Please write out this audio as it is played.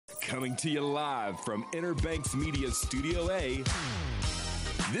Coming to you live from Inner Banks Media Studio A,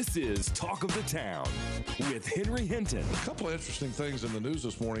 this is Talk of the Town with Henry Hinton. A couple of interesting things in the news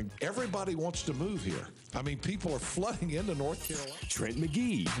this morning. Everybody wants to move here. I mean, people are flooding into North Carolina. Trent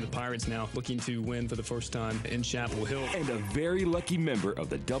McGee. The Pirates now looking to win for the first time in Chapel Hill. And a very lucky member of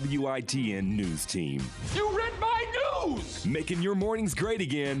the WITN news team. You read my news! Making your mornings great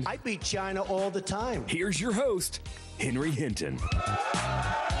again. I beat China all the time. Here's your host, Henry Hinton.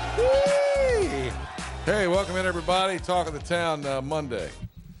 Hey, welcome in, everybody. Talk of the Town Monday.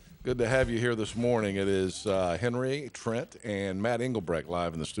 Good to have you here this morning. It is Henry, Trent, and Matt Engelbrecht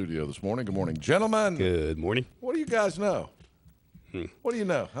live in the studio this morning. Good morning, gentlemen. Good morning. What do you guys know? What do you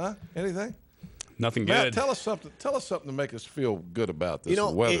know, huh? Anything? Nothing Matt, good. tell us something to make us feel good about this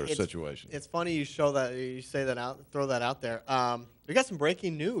weather situation. It's funny you say that out, throw that out there. We got some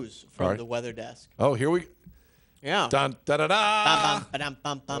breaking news from the weather desk. Oh, here we. Yeah. Dun da da da. Bum,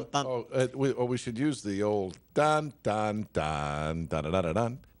 bum, bum, bum. We should use the old dun dun dun dun dun dun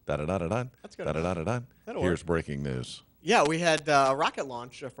dun dun dun dun. That's good. Dun dun dun dun. That'll Here's work. breaking news. Yeah, we had a rocket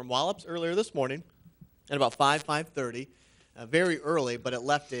launch from Wallops earlier this morning at about 5:30. Very early, but it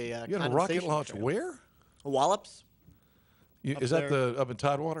left a You had a rocket condensation launch trail. where? Wallops. Is that up in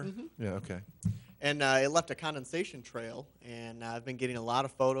Tidewater? Mm-hmm. Yeah. Okay. And it left a condensation trail, and I've been getting a lot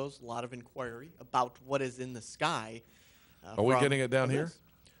of photos, a lot of inquiry about what is in the sky. Are we getting it down here?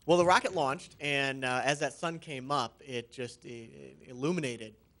 Well, the rocket launched, and as that sun came up, it just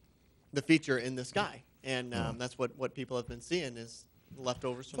illuminated the feature in the sky. And that's what people have been seeing is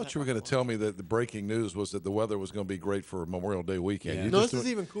leftovers from I that thought you were going to tell me that the breaking news was that the weather was going to be great for Memorial Day weekend. Yeah. You No, just this is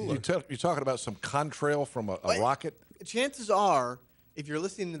even cooler. You're talking about some contrail from a rocket? Chances are, if you're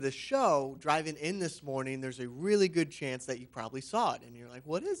listening to this show, driving in this morning, there's a really good chance that you probably saw it. And you're like,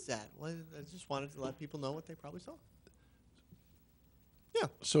 what is that? Well, I just wanted to let people know what they probably saw. Yeah.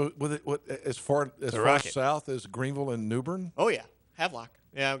 So as far rocket. south as Greenville and New Bern? Oh, yeah. Havelock.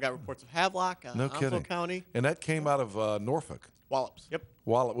 Yeah, I've got reports of Havelock, No Onslow kidding. County. And that came out of Norfolk. Wallops. Yep.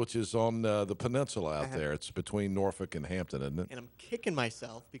 Wallet, which is on the peninsula out there. It's between Norfolk and Hampton, isn't it? And I'm kicking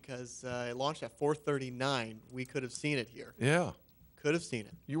myself because it launched at 4:39. We could have seen it here. Yeah. Could have seen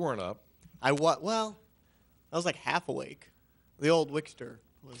it. You weren't up. Well, I was like half awake. The old Wickster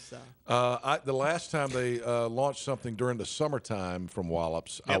was. The last time they launched something during the summertime from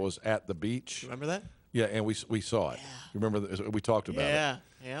Wallops, I Yep. was at the beach. Remember that? Yeah, and we saw it. You remember we talked about it.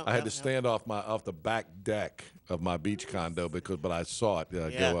 Yeah. I had to stand off the back deck of my beach condo but I saw it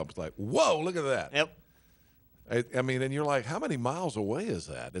go up. It's like, whoa, look at that. Yep. I mean, and you're like, how many miles away is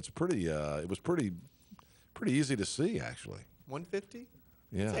that? It's pretty. It was pretty easy to see actually. 150?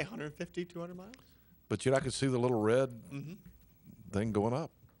 Yeah. I'd say 150, 200 miles. But I could see the little red thing going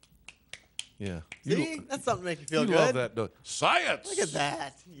up. Yeah. See? That's something to make you feel You good. love that. Don't you? Science. Look at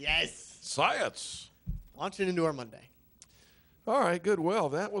that. Yes. Science. Launching into our Monday. All right, good. Well,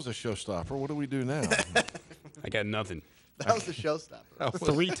 that was a showstopper. What do we do now? I got nothing. That was the showstopper.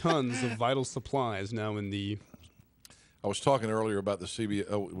 3 tons of vital supplies now in the. I was talking earlier about the CBS.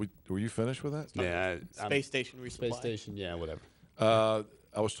 Oh, were you finished with that? Yeah. Space station resupply. Space station. Yeah, whatever. I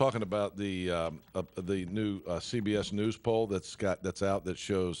was talking about the new CBS News poll that's out that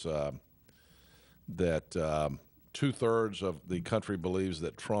shows that 2/3 of the country believes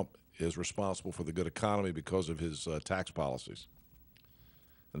that Trump is responsible for the good economy because of his tax policies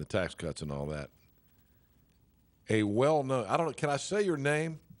and the tax cuts and all that. A well-known, I don't know, can I say your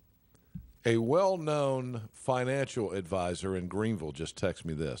name? A well-known financial advisor in Greenville just texted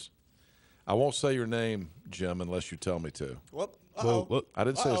me this. I won't say your name, Jim, unless you tell me to. Whoop. Whoa, whoa. I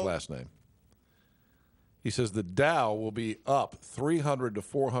didn't say his last name. He says the Dow will be up 300 to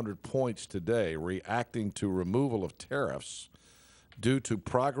 400 points today, reacting to removal of tariffs due to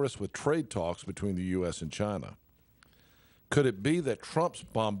progress with trade talks between the U.S. and China. Could it be that Trump's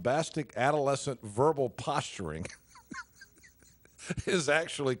bombastic adolescent verbal posturing is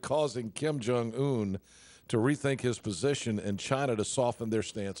actually causing Kim Jong-un to rethink his position and China to soften their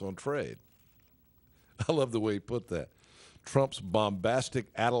stance on trade? I love the way he put that. Trump's bombastic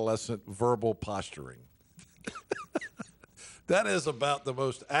adolescent verbal posturing. That is about the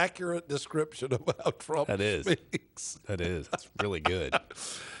most accurate description of how Trump speaks. That is. That's really good.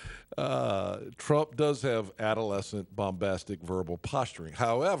 Trump does have adolescent bombastic verbal posturing.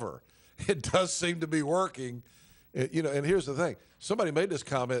 However, it does seem to be working. And here's the thing. Somebody made this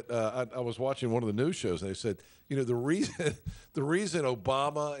comment. I was watching one of the news shows, and they said, the reason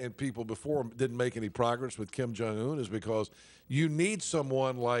Obama and people before him didn't make any progress with Kim Jong-un is because you need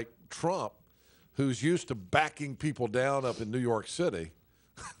someone like Trump who's used to backing people down up in New York City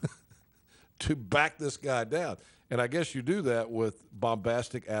to back this guy down. And I guess you do that with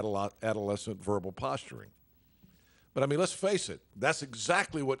bombastic adolescent verbal posturing. But, I mean, let's face it. That's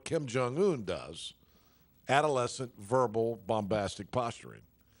exactly what Kim Jong-un does, adolescent verbal bombastic posturing.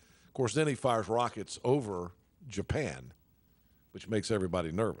 Of course, then he fires rockets over Japan, which makes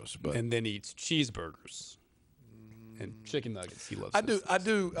everybody nervous. But and then eats cheeseburgers and chicken nuggets. He loves. I do.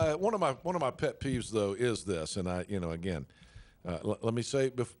 One of my pet peeves though is this, and again, let me say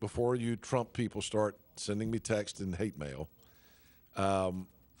before you Trump people start sending me text and hate mail,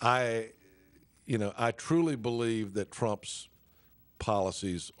 I truly believe that Trump's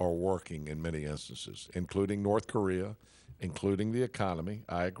policies are working in many instances, including North Korea, including the economy.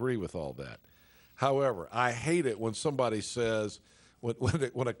 I agree with all that. However, I hate it when somebody says,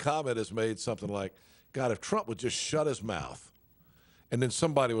 when a comment is made something like, God, if Trump would just shut his mouth, and then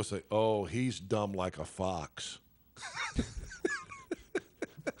somebody will say, oh, he's dumb like a fox.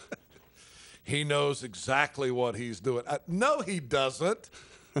 He knows exactly what he's doing. No, he doesn't.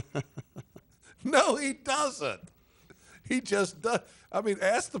 No, he doesn't. He just does. I mean,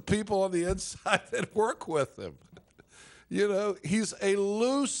 ask the people on the inside that work with him. He's a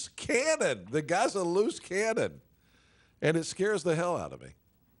loose cannon. The guy's a loose cannon. And it scares the hell out of me.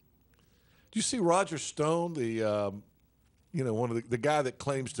 Do you see Roger Stone, one of the guy that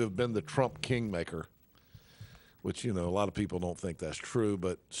claims to have been the Trump kingmaker, which, a lot of people don't think that's true,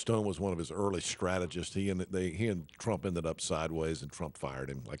 but Stone was one of his early strategists. He and Trump ended up sideways, and Trump fired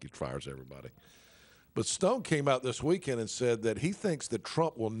him like he fires everybody. But Stone came out this weekend and said that he thinks that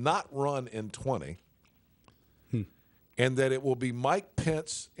Trump will not run in 20, and that it will be Mike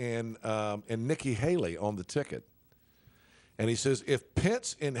Pence and Nikki Haley on the ticket. And he says, if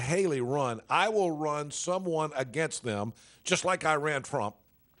Pence and Haley run, I will run someone against them, just like I ran Trump,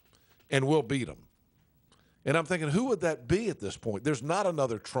 and we'll beat them. And I'm thinking, who would that be at this point? There's not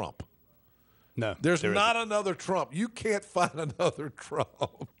another Trump. No. There's not another Trump. You can't find another Trump.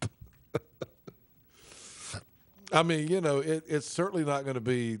 I mean, it's certainly not going to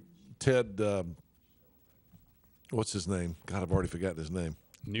be Ted, what's his name? God, I've already forgotten his name.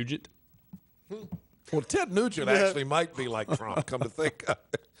 Nugent? Well, Ted Nugent actually might be like Trump, come to think of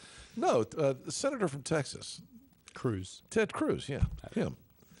it. No, the senator from Texas. Cruz. Ted Cruz, yeah, him.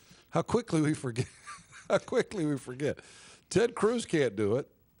 How quickly we forget. How quickly we forget. Ted Cruz can't do it.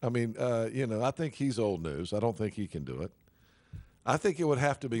 I mean, I think he's old news. I don't think he can do it. I think it would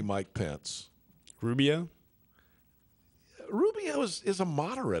have to be Mike Pence. Rubio? Rubio is a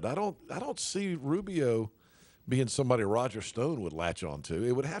moderate. I don't see Rubio being somebody Roger Stone would latch on to.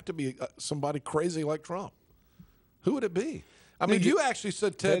 It would have to be somebody crazy like Trump. Who would it be? I mean, you actually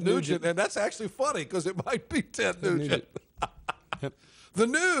said Ted Nugent, and that's actually funny because it might be Ted Nugent. Yep. The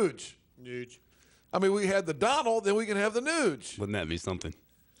Nuge. Nuge. I mean, we had the Donald, then we can have the Nuge. Wouldn't that be something?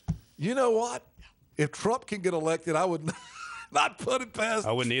 You know what? If Trump can get elected, I would not put it past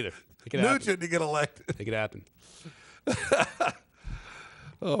I wouldn't either. Nugent to get elected. It could happen.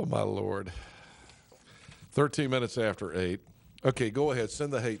 Oh, my Lord. 13 minutes after 8. Okay, go ahead.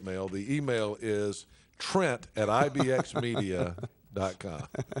 Send the hate mail. The email is trent@ibxmedia.com.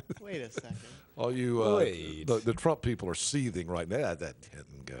 Wait a second. All you, Wait. the Trump people are seething right now. That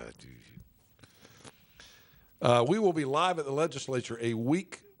God. We will be live at the legislature a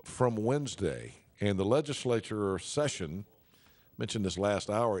week from Wednesday, and the legislature session, mentioned this last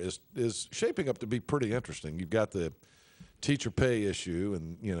hour, is shaping up to be pretty interesting. You've got the teacher pay issue,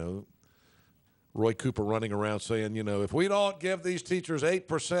 and Roy Cooper running around saying, if we don't give these teachers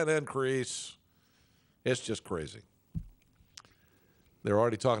 8% increase, it's just crazy. They're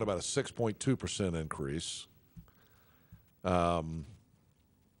already talking about a 6.2% increase.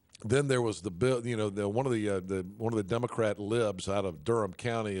 Then there was the bill. One of the Democrat libs out of Durham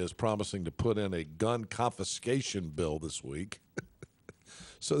County is promising to put in a gun confiscation bill this week.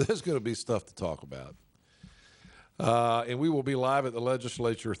 So there's going to be stuff to talk about. And we will be live at the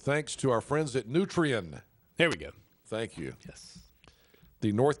legislature thanks to our friends at Nutrien. There we go. Thank you. Yes.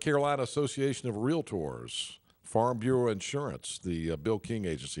 The North Carolina Association of Realtors, Farm Bureau Insurance, the Bill King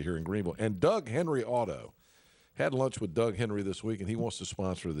Agency here in Greenville, and Doug Henry Auto. Had lunch with Doug Henry this week, and he wants to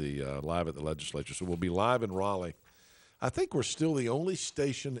sponsor the Live at the Legislature. So we'll be live in Raleigh. I think we're still the only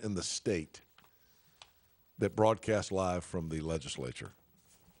station in the state that broadcasts live from the legislature.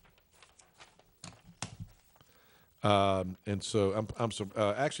 And so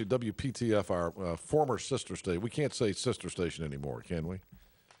actually WPTF, our former sister station. We can't say sister station anymore, can we?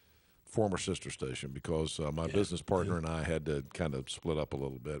 Former sister station, because my business partner and I had to kind of split up a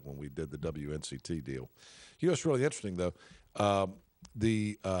little bit when we did the WNCT deal. It's really interesting, though.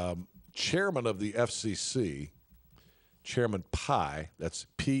 The chairman of the FCC Chairman Pai, that's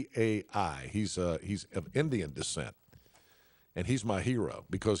P-A-I. He's of Indian descent. And he's my hero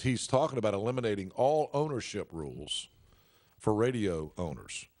because he's talking about eliminating all ownership rules for radio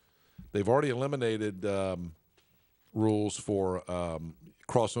owners. They've already eliminated rules for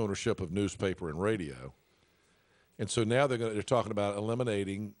cross ownership of newspaper and radio, and so now they're talking about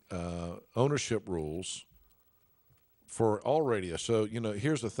eliminating ownership rules for all radio. So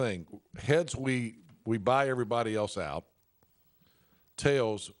here's the thing: heads, we buy everybody else out.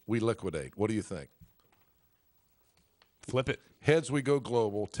 Tails, we liquidate. What do you think? Flip it. Heads, we go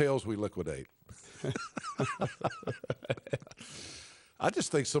global. Tails, we liquidate. I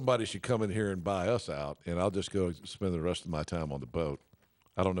just think somebody should come in here and buy us out, and I'll just go spend the rest of my time on the boat.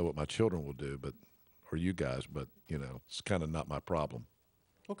 I don't know what my children will do, or you guys, but, it's kind of not my problem.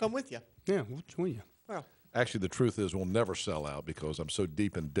 We'll come with you. Yeah, we'll join you. Well, actually, the truth is we'll never sell out because I'm so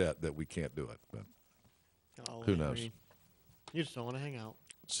deep in debt that we can't do it. But who knows? You just don't want to hang out.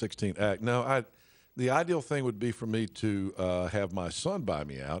 16 act. No, the ideal thing would be for me to have my son buy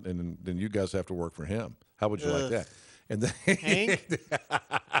me out, and then you guys have to work for him. How would you like that? And then Hank?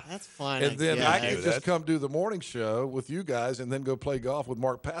 That's fine. And then I can just come do the morning show with you guys and then go play golf with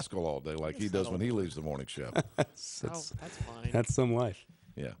Mark Pascal all day like he does when he leaves the morning show. That's fine. That's some life.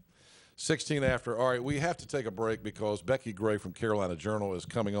 Yeah. 16 after. All right, we have to take a break because Becky Gray from Carolina Journal is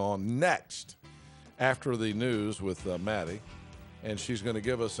coming on next after the news with Maddie. And she's going to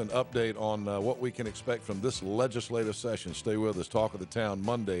give us an update on what we can expect from this legislative session. Stay with us. Talk of the Town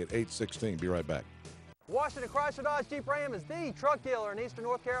Monday at 8:16. Be right back. Washington Chrysler Dodge Jeep Ram is the truck dealer in Eastern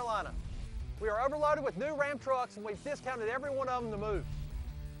North Carolina. We are overloaded with new Ram trucks, and we've discounted every one of them to move.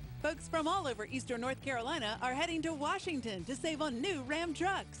 Folks from all over Eastern North Carolina are heading to Washington to save on new Ram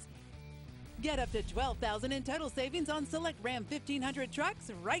trucks. Get up to $12,000 in total savings on select Ram 1500 trucks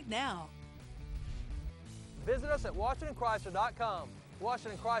right now. Visit us at WashingtonChrysler.com.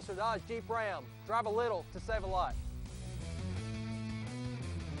 Washington Chrysler Dodge Jeep Ram. Drive a little to save a lot.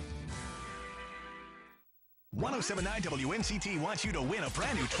 107.9 WNCT wants you to win a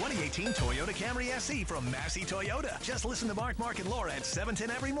brand new 2018 Toyota Camry SE from Massey Toyota. Just listen to Mark, and Laura at 7:10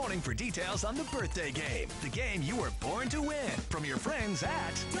 every morning for details on the birthday game. The game you were born to win from your friends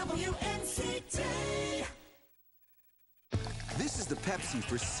at WNCT. This is the Pepsi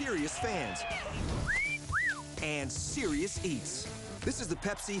for serious fans and serious eats. This is the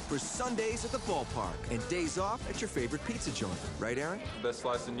Pepsi for Sundays at the ballpark and days off at your favorite pizza joint. Right, Aaron? Best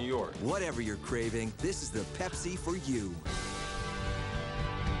slice in New York. Whatever you're craving, this is the Pepsi for you.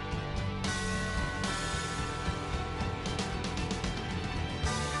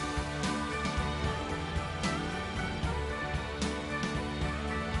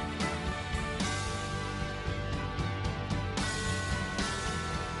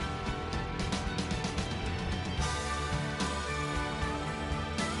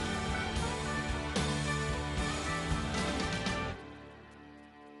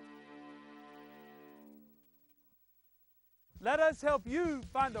 Let us help you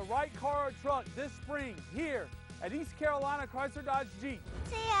find the right car or truck this spring here at East Carolina Chrysler Dodge Jeep.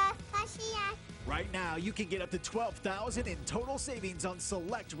 See ya. Bye, see ya. Right now, you can get up to $12,000 in total savings on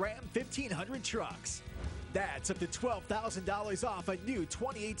select Ram 1500 trucks. That's up to $12,000 off a new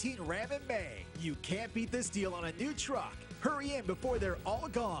 2018 Ram in May. You can't beat this deal on a new truck. Hurry in before they're all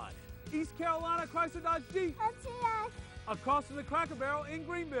gone. East Carolina Chrysler Dodge Jeep. See ya. Across from the Cracker Barrel in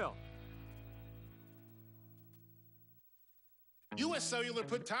Greenville. U.S. Cellular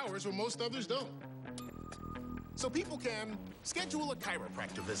put towers where most others don't. So people can schedule a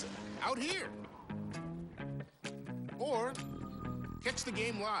chiropractor visit out here. Or catch the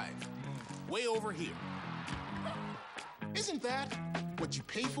game live, way over here. Isn't that what you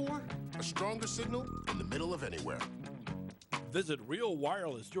pay for? A stronger signal in the middle of anywhere. Visit Real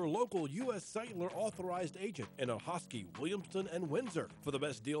Wireless, your local U.S. Cellular authorized agent in Ahoskie, Williamston, and Windsor for the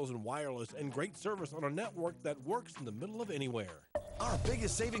best deals in wireless and great service on a network that works in the middle of anywhere. Our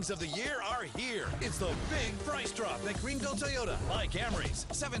biggest savings of the year are here. It's the big price drop at Greenville Toyota. Buy Camrys,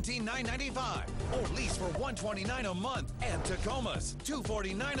 $17,995, or lease for $129 a month, and Tacomas,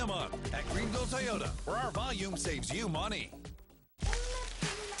 $249 a month at Greenville Toyota, where our volume saves you money.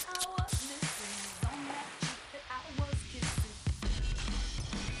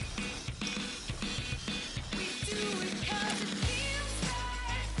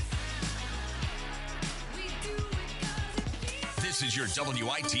 This is your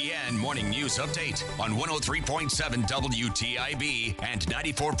WITN Morning News Update on 103.7 WTIB and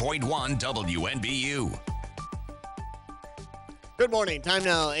 94.1 WNBU. Good morning. Time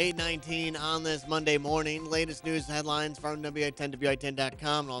now, 8:19 on this Monday morning. Latest news headlines from WI10,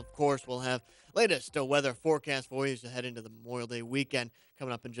 WI10.com. And, of course, we'll have latest weather forecast for you as you head into the Memorial Day weekend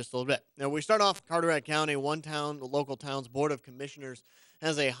coming up in just a little bit. Now, we start off Carteret County. The local town's Board of Commissioners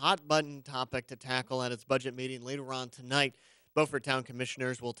has a hot-button topic to tackle at its budget meeting later on tonight. Beaufort Town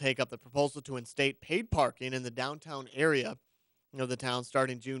Commissioners will take up the proposal to instate paid parking in the downtown area of the town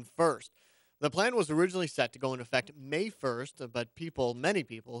starting June 1st. The plan was originally set to go into effect May 1st, but many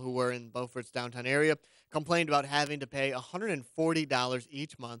people who were in Beaufort's downtown area complained about having to pay $140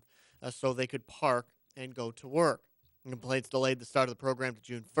 each month so they could park and go to work. The complaints delayed the start of the program to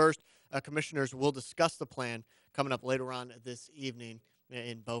June 1st. Commissioners will discuss the plan coming up later on this evening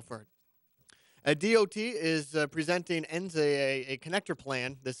in Beaufort. DOT is presenting a connector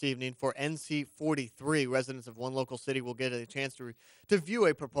plan this evening for NC 43. Residents of one local city will get a chance to view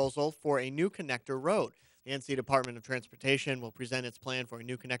a proposal for a new connector road. The NC Department of Transportation will present its plan for a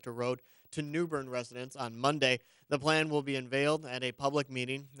new connector road to New Bern residents on Monday. The plan will be unveiled at a public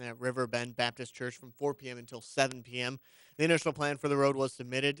meeting at River Bend Baptist Church from 4 p.m. until 7 p.m. The initial plan for the road was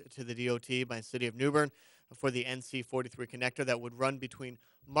submitted to the DOT by the City of New Bern for the NC 43 connector that would run between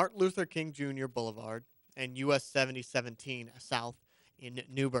Martin Luther King Jr. Boulevard and US 7017 South in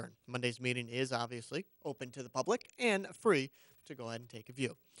New Bern. Monday's meeting is obviously open to the public and free to go ahead and take a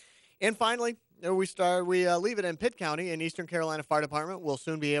view. And finally, we leave it in Pitt County. And Eastern Carolina Fire Department will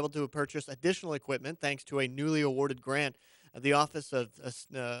soon be able to purchase additional equipment thanks to a newly awarded grant. The Office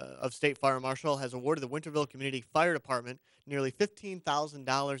of State Fire Marshal has awarded the Winterville Community Fire Department nearly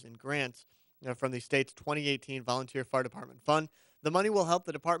 $15,000 in grants from the state's 2018 Volunteer Fire Department Fund. The money will help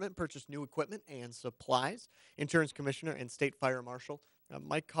the department purchase new equipment and supplies. Insurance Commissioner and State Fire Marshal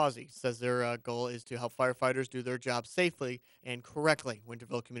Mike Causey says their goal is to help firefighters do their job safely and correctly.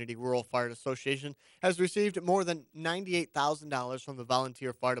 Winterville Community Rural Fire Association has received more than $98,000 from the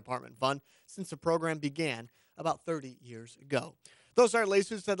Volunteer Fire Department Fund since the program began about 30 years ago. Those are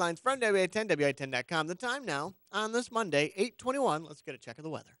latest news headlines from WI10, WI10.com. The time now on this Monday, 8:21. Let's get a check of the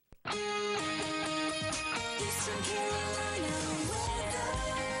weather.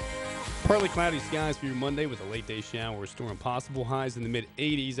 Partly cloudy skies for your Monday with a late day shower or storm possible. Highs in the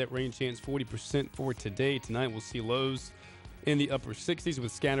mid-80s. That rain chance 40% for today. Tonight we'll see lows in the upper 60s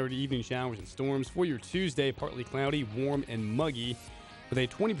with scattered evening showers and storms. For your Tuesday, partly cloudy, warm, and muggy with a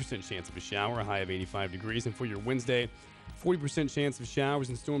 20% chance of a shower, a high of 85 degrees. And for your Wednesday, 40% chance of showers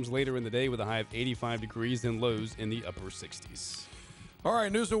and storms later in the day with a high of 85 degrees and lows in the upper 60s. All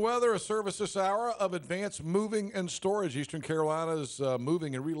right, news and weather, a service this hour of Advanced Moving and Storage, Eastern Carolina's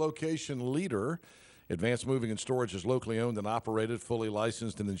moving and relocation leader. Advanced Moving and Storage is locally owned and operated, fully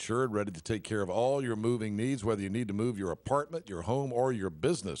licensed and insured, ready to take care of all your moving needs, whether you need to move your apartment, your home, or your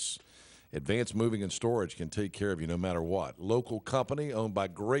business. Advanced Moving and Storage can take care of you no matter what. Local company owned by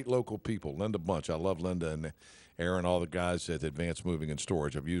great local people. Linda Bunch. I love Linda and Aaron, all the guys at Advanced Moving and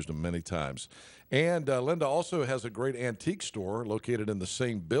Storage. I've used them many times. And Linda also has a great antique store located in the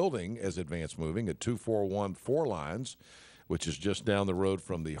same building as Advanced Moving at 241 Four Lines, which is just down the road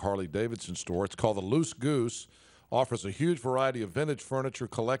from the Harley-Davidson store. It's called the Loose Goose. Offers a huge variety of vintage furniture,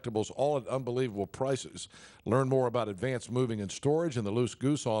 collectibles, all at unbelievable prices. Learn more about Advanced Moving and Storage and the Loose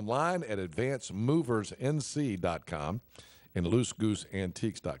Goose online at advancedmoversnc.com and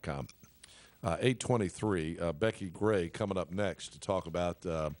loosegooseantiques.com. 8:23, Becky Gray coming up next to talk about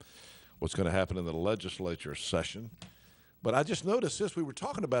what's going to happen in the legislature session. But I just noticed this. We were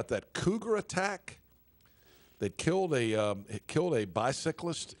talking about that cougar attack that killed a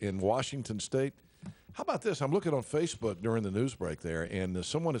bicyclist in Washington State. How about this? I'm looking on Facebook during the news break there, and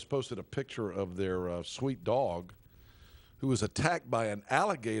someone has posted a picture of their sweet dog who was attacked by an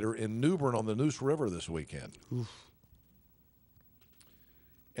alligator in New Bern on the Neuse River this weekend. Oof.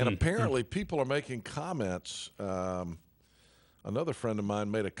 And apparently people are making comments. Another friend of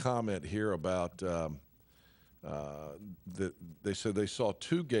mine made a comment here about they said they saw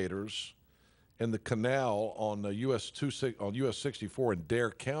two gators in the canal on US 64 in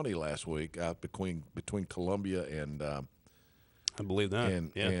Dare County last week, out between Columbia and I believe that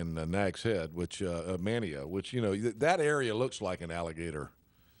and Nags Head, which Mania, which that area looks like an alligator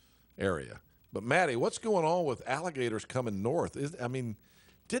area. But Maddie, what's going on with alligators coming north?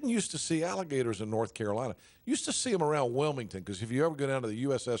 Didn't used to see alligators in North Carolina. Used to see them around Wilmington, because if you ever go down to the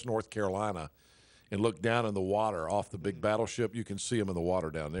USS North Carolina and look down in the water off the big battleship, you can see them in the water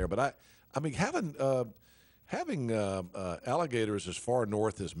down there. But having alligators as far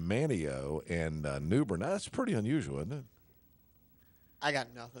north as Manteo and New Bern, that's pretty unusual, isn't it? I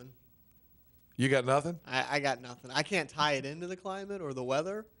got nothing. You got nothing? I got nothing. I can't tie it into the climate or the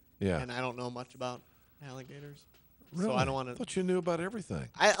weather. Yeah. And I don't know much about alligators. So I don't want to. I thought you knew about everything.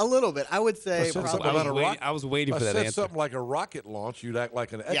 A little bit. I would say. I said probably. something about I was waiting for that said answer. something like a rocket launch. You'd act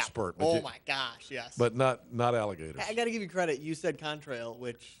like an expert. Yeah. Oh my gosh, yes. But not alligators. I got to give you credit. You said contrail,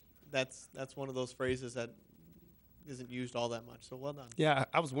 which that's one of those phrases that isn't used all that much. So well done. Yeah,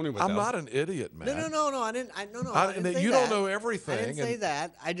 I was wondering what I'm that not an idiot, man. No. I didn't. I didn't say you that. don't know everything. I didn't say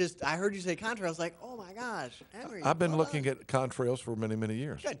that. I heard you say contrail. I was like, oh my gosh, Emery. I've been looking at contrails for many, many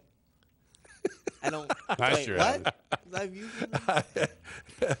years. Good. I don't. I wait, sure what? I've used them?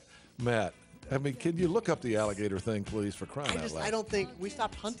 Matt, I mean, can you look up the alligator thing, please, for crying out loud? I don't think we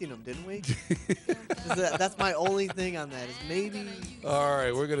stopped hunting them, didn't we? That's my only thing on that. Is maybe. All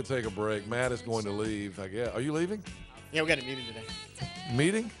right, we're going to take a break. Matt is going to leave. I guess. Are you leaving? Yeah, we got a meeting today.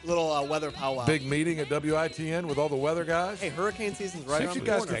 Meeting? Little weather powwow. Big meeting at WITN with all the weather guys? Hey, hurricane season's right around See the if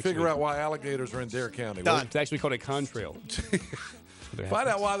you guys corner. can figure out why alligators are in Dare County. Done. It's actually called a contrail. Find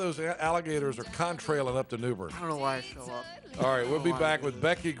out why those alligators are contrailing up to Newbern. I don't know why I show up. All right, we'll be back with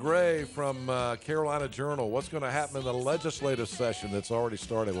Becky Gray from Carolina Journal. What's going to happen in the legislative session that's already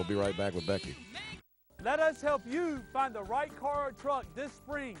started? We'll be right back with Becky. Let us help you find the right car or truck this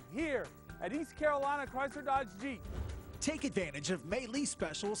spring here at East Carolina Chrysler Dodge Jeep. Take advantage of May lease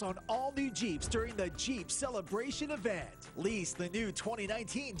specials on all new Jeeps during the Jeep Celebration event. Lease the new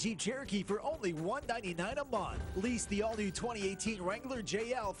 2019 Jeep Cherokee for only $199 a month. Lease the all-new 2018 Wrangler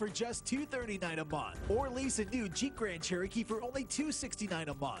JL for just $239 a month. Or lease a new Jeep Grand Cherokee for only $269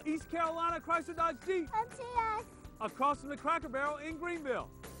 a month. East Carolina Chrysler Dodge Jeep. MTS. Across from the Cracker Barrel in Greenville.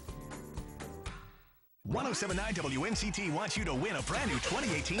 1079 WNCT wants you to win a brand new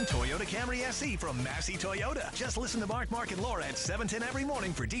 2018 Toyota Camry SE from Massey Toyota. Just listen to Mark, and Laura at 7:10 every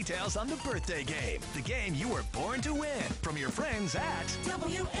morning for details on the birthday game. The game you were born to win. From your friends at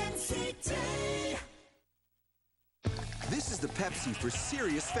WNCT. This is the Pepsi for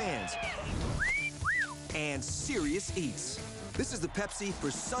serious fans and serious eats. This is the Pepsi for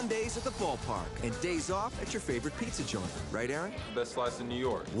Sundays at the ballpark and days off at your favorite pizza joint. Right, Aaron? Best slice in New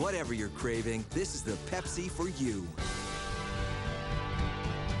York. Whatever you're craving, this is the Pepsi for you.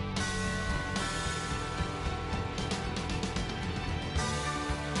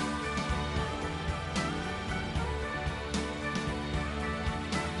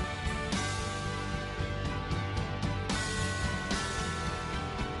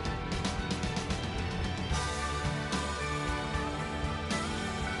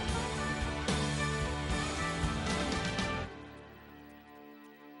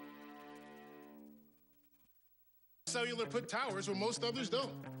 Cellular put towers where most others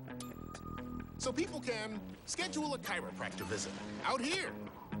don't. So people can schedule a chiropractor visit out here.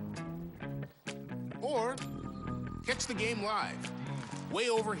 Or catch the game live, way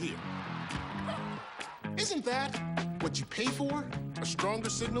over here. Isn't that what you pay for? A stronger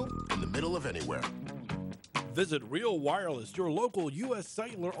signal in the middle of anywhere. Visit Real Wireless, your local U.S.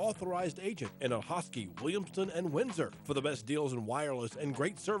 Cellular authorized agent in Ahoskie, Williamston, and Windsor for the best deals in wireless and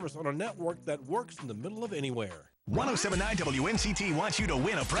great service on a network that works in the middle of anywhere. 1079 WNCT wants you to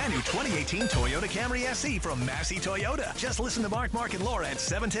win a brand new 2018 Toyota Camry SE from Massey Toyota. Just listen to Mark, and Laura at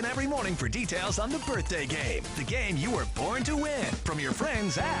 7:10 every morning for details on the birthday game. The game you were born to win. From your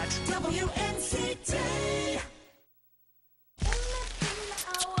friends at WNCT.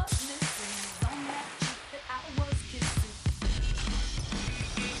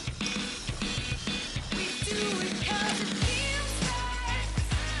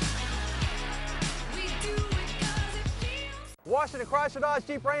 Washington Chrysler Dodge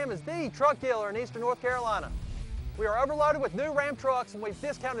Jeep Ram is the truck dealer in Eastern North Carolina. We are overloaded with new Ram trucks and we've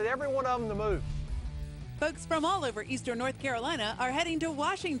discounted every one of them to move. Folks from all over Eastern North Carolina are heading to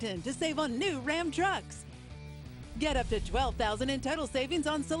Washington to save on new Ram trucks. Get up to $12,000 in total savings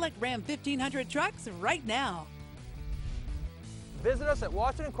on select Ram 1500 trucks right now. Visit us at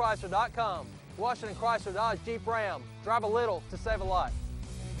WashingtonChrysler.com. Washington Chrysler Dodge Jeep Ram. Drive a little to save a lot.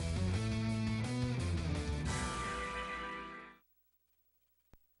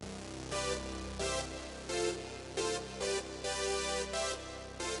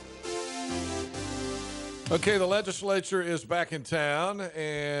 Okay, the legislature is back in town,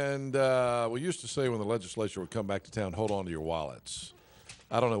 and we used to say when the legislature would come back to town, hold on to your wallets.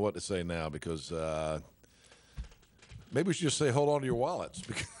 I don't know what to say now because maybe we should just say hold on to your wallets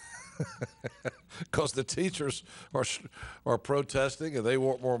because the teachers are protesting and they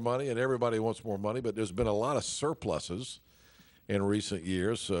want more money and everybody wants more money, but there's been a lot of surpluses in recent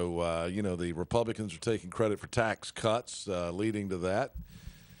years. So, the Republicans are taking credit for tax cuts leading to that.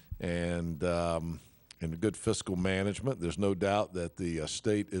 And and good fiscal management. There's no doubt that the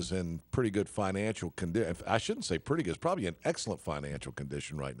state is in pretty good financial condition. I shouldn't say pretty good. It's probably in excellent financial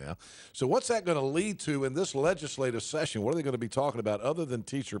condition right now. So what's that going to lead to in this legislative session? What are they going to be talking about other than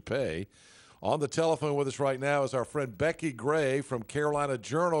teacher pay? On the telephone with us right now is our friend Becky Gray from Carolina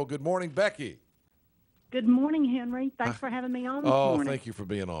Journal. Good morning, Becky. Good morning, Henry. Thanks for having me on this morning. Thank you for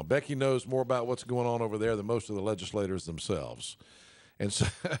being on. Becky knows more about what's going on over there than most of the legislators themselves. And so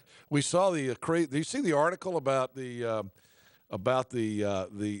we saw the do you see the article about the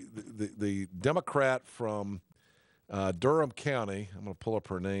Democrat from Durham County? I'm going to pull up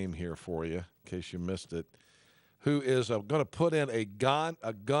her name here for you in case you missed it. Who is going to put in a gun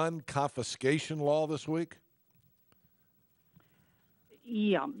confiscation law this week?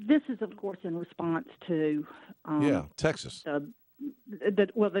 Yeah, this is, of course, in response to Texas. And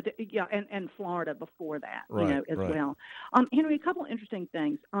Florida before that, right, as well. Henry, a couple of interesting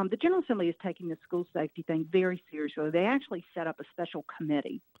things. The General Assembly is taking the school safety thing very seriously. They actually set up a special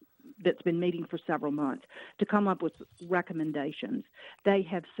committee that's been meeting for several months to come up with recommendations. They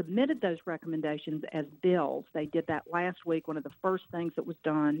have submitted those recommendations as bills. They did that last week. One of the first things that was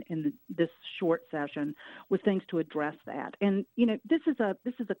done in this short session was things to address that. And this is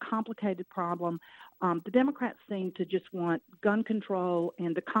a complicated problem. The Democrats seem to just want gun control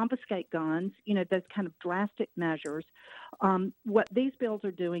and to confiscate guns. Those kind of drastic measures. What these bills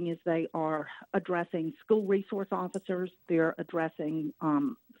are doing is they are addressing school resource officers. They're addressing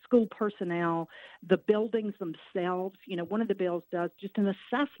school personnel, the buildings themselves. One of the bills does just an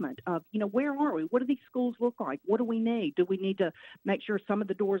assessment of, where are we? What do these schools look like? What do we need? Do we need to make sure some of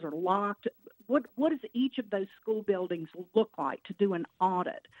the doors are locked? What does each of those school buildings look like to do an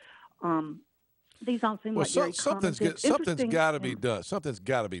audit? These all seem like very something's got to be done. Something's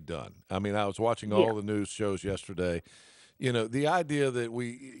got to be done. I mean, I was watching all the news shows yesterday. The idea that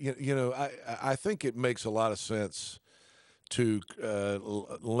I think it makes a lot of sense to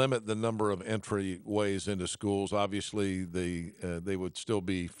limit the number of entryways into schools. Obviously, they would still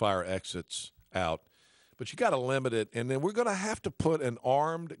be fire exits out, but you got to limit it. And then we're going to have to put an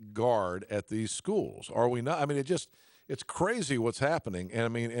armed guard at these schools, are we not? I mean, it's crazy what's happening, and I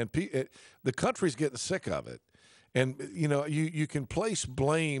mean, the country's getting sick of it. And you can place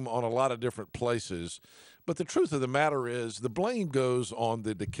blame on a lot of different places. But the truth of the matter is the blame goes on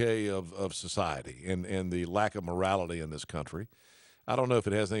the decay of society and the lack of morality in this country. I don't know if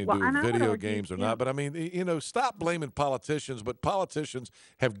it has anything to do with video games or not, but I mean, stop blaming politicians, but politicians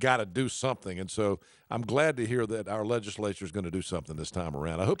have got to do something. And so I'm glad to hear that our legislature is going to do something this time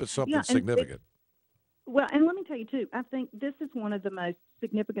around. I hope it's something significant. Well, and let me tell you, too, I think this is one of the most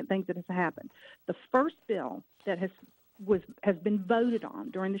significant things that has happened. The first bill that has been voted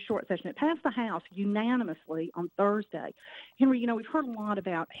on during the short session. It passed the House unanimously on Thursday. Henry, we've heard a lot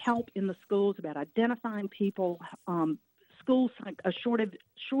about help in the schools, about identifying people, a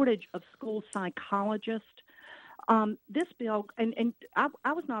shortage of school psychologists. This bill, and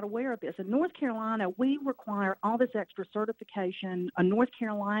I was not aware of this. In North Carolina, we require all this extra certification, a North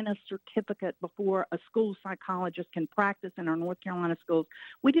Carolina certificate before a school psychologist can practice in our North Carolina schools.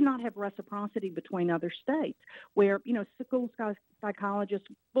 We do not have reciprocity between other states where, school psychologists,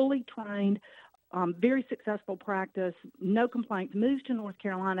 fully trained, very successful practice, no complaints, moves to North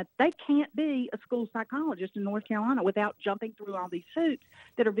Carolina. They can't be a school psychologist in North Carolina without jumping through all these hoops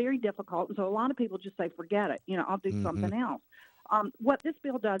that are very difficult. And so a lot of people just say, forget it, I'll do something else. What this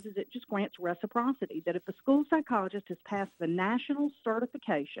bill does is it just grants reciprocity, that if a school psychologist has passed the national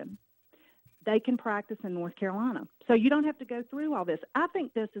certification, they can practice in North Carolina. So you don't have to go through all this. I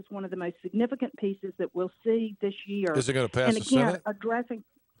think this is one of the most significant pieces that we'll see this year. Is it going to pass the Senate?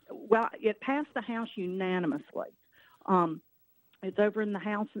 Well, it passed the House unanimously. It's over in the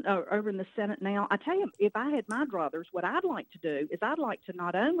House, over in the Senate now. I tell you, if I had my druthers, what I'd like to do is I'd like to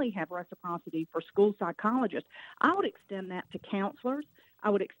not only have reciprocity for school psychologists, I would extend that to counselors. I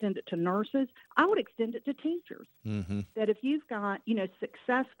would extend it to nurses. I would extend it to teachers. Mm-hmm. That if you've got,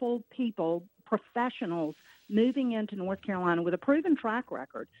 successful people, professionals moving into North Carolina with a proven track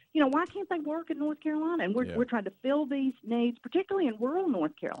record, why can't they work in North Carolina? And we're trying to fill these needs, particularly in rural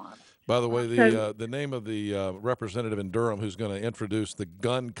North Carolina. By the way, the name of the representative in Durham who's going to introduce the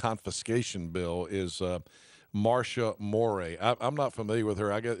gun confiscation bill is Marcia Morey. I'm not familiar with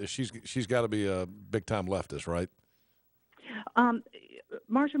her. I guess she's got to be a big-time leftist, right?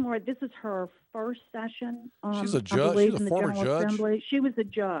 Marsha Moore, this is her first session. She's a judge. I believe, She's a in the former General judge. Assembly. She was a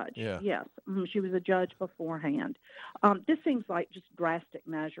judge. Yeah. Yes, she was a judge beforehand. This seems like just drastic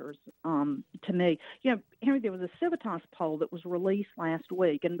measures to me. You know, Henry, there was a Civitas poll that was released last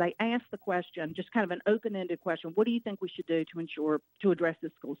week, and they asked the question, just kind of an open-ended question: what do you think we should do to address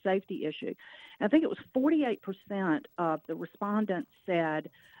this school safety issue? And I think it was 48% of the respondents said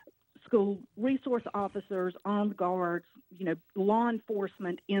school resource officers, armed guards, you know, law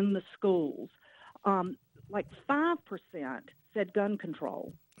enforcement in the schools. Like 5% said gun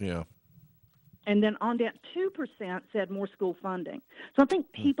control. Yeah. And then on that, 2% said more school funding. So I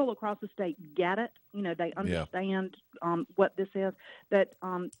think people across the state get it. You know, they understand what this is. That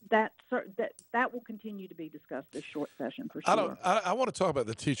will continue to be discussed this short session for sure. I want to talk about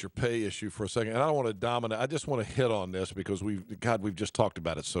the teacher pay issue for a second, and I don't want to dominate. I just want to hit on this because we've just talked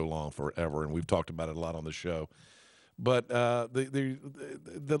about it so long, forever, and we've talked about it a lot on the show. But the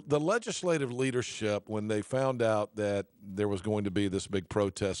legislative leadership, when they found out that there was going to be this big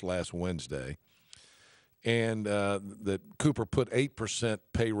protest last Wednesday, and that Cooper put 8%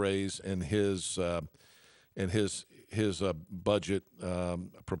 pay raise in his budget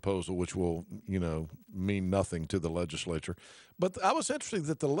proposal, which will, you know, mean nothing to the legislature. But I was interested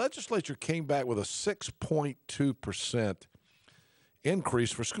that the legislature came back with a 6.2%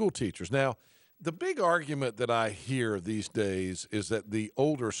 increase for school teachers. Now, the big argument that I hear these days is that the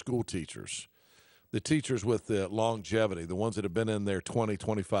older school teachers, the teachers with the longevity, the ones that have been in there 20,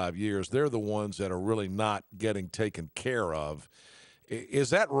 25 years, they're the ones that are really not getting taken care of.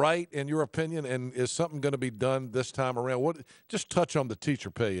 Is that right, in your opinion? And is something going to be done this time around? Just touch on the teacher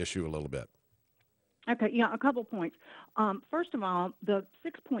pay issue a little bit. Okay, yeah, a couple points. First of all, the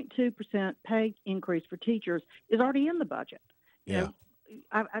 6.2% pay increase for teachers is already in the budget. You know,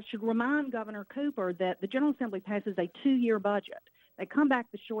 I should remind Governor Cooper that the General Assembly passes a 2-year budget. They come back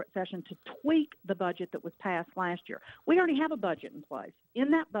the short session to tweak the budget that was passed last year. We already have a budget in place.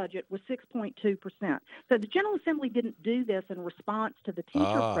 In that budget was 6.2%. So the General Assembly didn't do this in response to the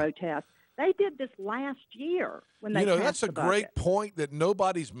teacher protest. They did this last year when they that's a great point that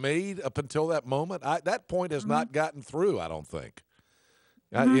nobody's made up until that moment. That point has not gotten through, I don't think.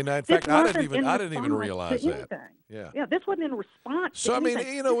 You know, in fact, I didn't even realize that. Yeah, this wasn't in response. So to I mean,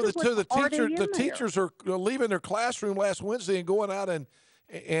 anything. you know, the teachers are leaving their classroom last Wednesday and going out and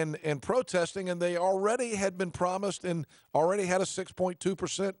protesting, and they already had been promised and already had a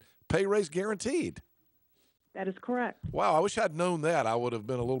 6.2% pay raise guaranteed. That is correct. Wow, I wish I'd known that. I would have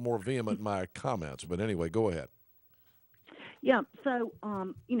been a little more vehement in my comments. But anyway, go ahead. Yeah, so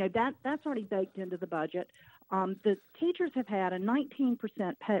you know, that's already baked into the budget. The teachers have had a 19%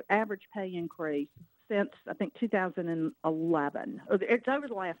 average pay increase since, I think, 2011. It's over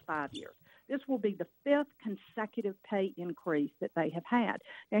the last 5 years. This will be the 5th consecutive pay increase that they have had.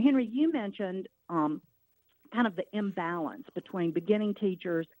 Now, Henry, you mentioned kind of the imbalance between beginning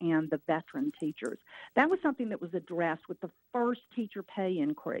teachers and the veteran teachers. That was something that was addressed with the first teacher pay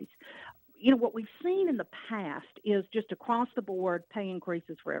increase. You know, what we've seen in the past is just across the board pay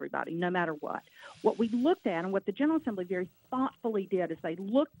increases for everybody, no matter what. What we looked at and what the General Assembly very thoughtfully did is they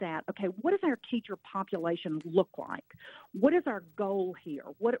looked at, okay, what does our teacher population look like? What is our goal here?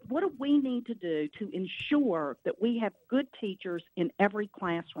 What do we need to do to ensure that we have good teachers in every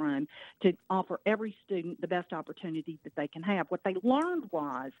classroom to offer every student the best opportunity that they can have? What they learned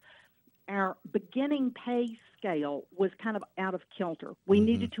was our beginning pay scale was kind of out of kilter. We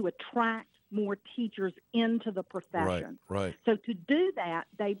needed to attract more teachers into the profession. Right. So to do that,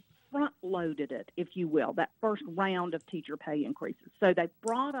 they front-loaded it, if you will, that first round of teacher pay increases. So they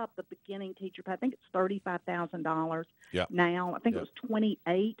brought up the beginning teacher pay. I think it's $35,000 now. I think it was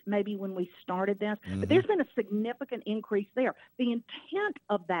 $28,000 maybe when we started this. But there's been a significant increase there. The intent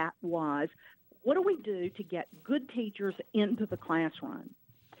of that was, what do we do to get good teachers into the classroom?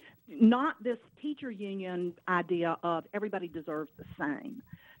 Not this teacher union idea of everybody deserves the same.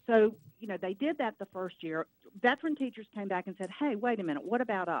 So, you know, they did that the first year. Veteran teachers came back and said, hey, wait a minute, what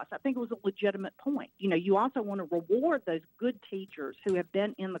about us? I think it was a legitimate point. You know, you also want to reward those good teachers who have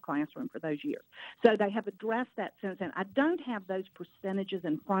been in the classroom for those years. So they have addressed that since then. I don't have those percentages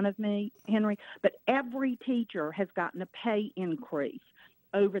in front of me, Henry, but every teacher has gotten a pay increase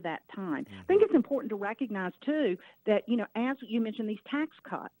over that time. I think it's important to recognize, too, that, you know, as you mentioned, these tax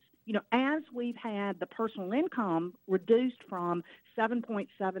cuts, you know, as we've had the personal income reduced from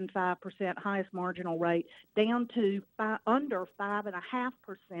 7.75% highest marginal rate down to under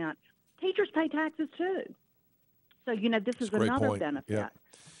 5.5%, teachers pay taxes too. So, you know, this is another benefit. Yeah.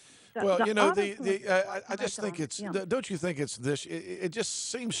 Well, you know, I just think it's, don't you think it's this, it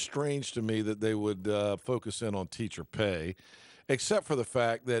just seems strange to me that they would focus in on teacher pay. except for the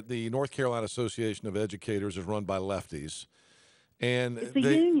fact that the North Carolina Association of Educators is run by lefties. And it's a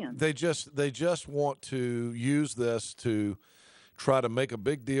union. They just want to use this to try to make a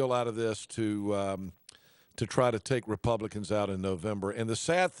big deal out of this to try to take Republicans out in November. And the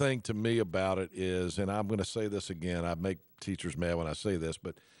sad thing to me about it is, and I'm going to say this again, I make teachers mad when I say this,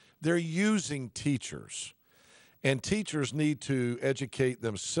 but they're using teachers. And teachers need to educate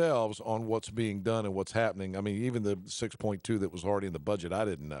themselves on what's being done and what's happening. I mean, even the 6.2 that was already in the budget, I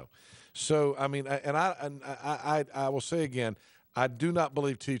didn't know. So, I mean, I will say again, I do not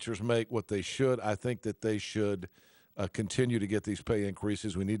believe teachers make what they should. I think that they should continue to get these pay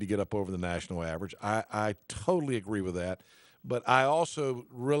increases. We need to get up over the national average. I totally agree with that. But I also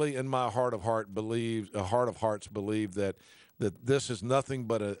really, in my heart of hearts, believe that this is nothing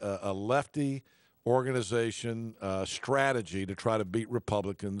but a lefty organization strategy to try to beat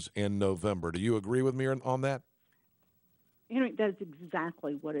Republicans in November. Do you agree with me on that? Henry, that is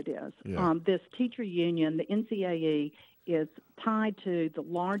exactly what it is. Yeah. This teacher union, the NCAE, is tied to the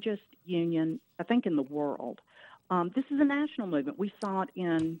largest union, I think, in the world. This is a national movement. We saw it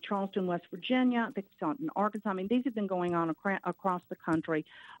in Charleston, West Virginia. I think we saw it in Arkansas. I mean, these have been going on across the country.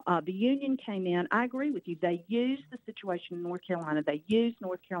 The union came in. I agree with you. They used the situation in North Carolina. They used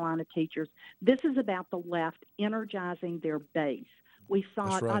North Carolina teachers. This is about the left energizing their base. We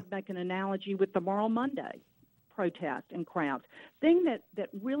saw it. Right. I'd make an analogy with the Moral Monday protest and crowds. Thing that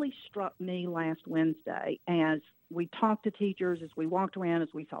really struck me last Wednesday as we talked to teachers, as we walked around, as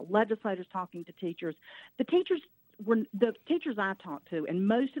we saw legislators talking to teachers, the teachers I talked to, and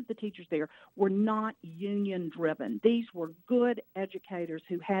most of the teachers there, were not union-driven. These were good educators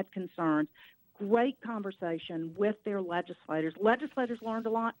who had concerns. Great conversation with their legislators. Legislators learned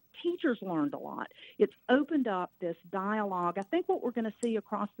a lot. Teachers learned a lot. It's opened up this dialogue. I think what we're going to see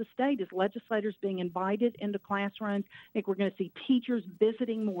across the state is legislators being invited into classrooms. I think we're going to see teachers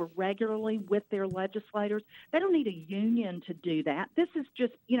visiting more regularly with their legislators. They don't need a union to do that. This is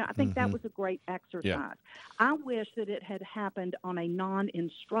just, I think that was a great exercise. Yeah. I wish that it had happened on a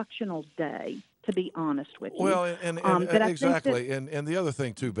non-instructional day, to be honest with you. Well, and exactly. And the other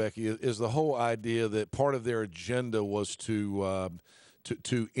thing, too, Becky, is the whole idea that part of their agenda was to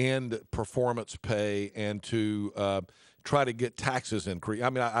end performance pay and to try to get taxes increased.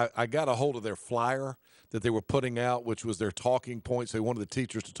 I mean, I got a hold of their flyer that they were putting out, which was their talking points. They wanted the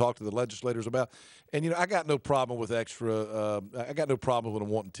teachers to talk to the legislators about. And, I got no problem with I got no problem with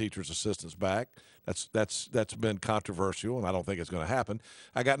them wanting teachers' assistants back. That's been controversial, and I don't think it's going to happen.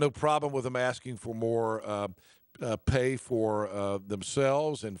 I got no problem with them asking for more pay for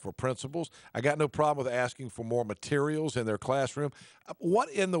themselves and for principals. I got no problem with asking for more materials in their classroom. What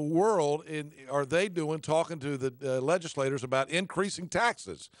in the world are they doing talking to the legislators about increasing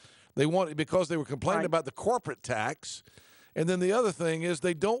taxes? They want, because they were complaining about the corporate tax. And then the other thing is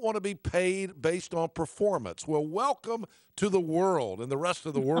they don't want to be paid based on performance. Well, welcome to the world and the rest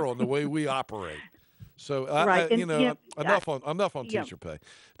of the world and the way we operate. So, enough on teacher pay.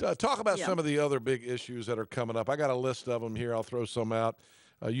 Talk about some of the other big issues that are coming up. I got a list of them here. I'll throw some out.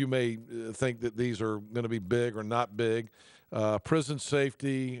 You may think that these are going to be big or not big. Prison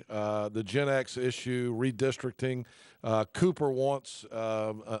safety, the Gen X issue, redistricting. Cooper wants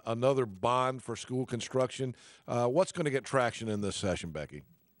another bond for school construction. What's going to get traction in this session, Becky?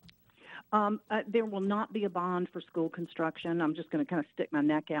 There will not be a bond for school construction. I'm just going to kind of stick my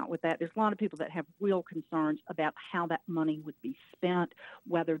neck out with that. There's a lot of people that have real concerns about how that money would be spent,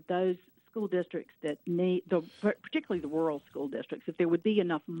 whether those school districts that need, particularly the rural school districts, if there would be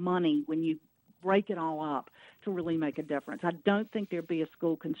enough money when you break it all up to really make a difference. I don't think there'd be a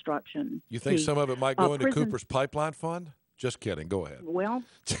school construction. You think some of it might go into Cooper's pipeline fund? Just kidding. Go ahead. Well,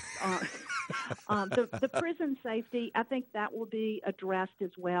 the prison safety, I think that will be addressed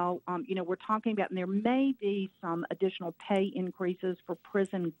as well. We're talking about, and there may be some additional pay increases for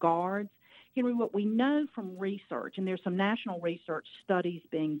prison guards. Henry, what we know from research, and there's some national research studies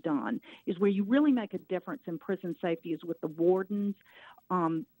being done, is where you really make a difference in prison safety is with the wardens.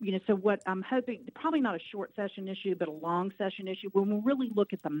 So what I'm hoping, probably not a short session issue, but a long session issue, when we really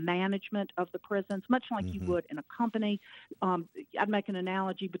look at the management of the prisons, much like you would in a company. I'd make an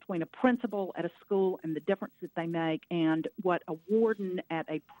analogy between a principal at a school and the difference that they make and what a warden at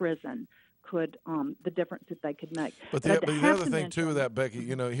a prison could, the difference that they could make. But the other thing, too, with that, Becky,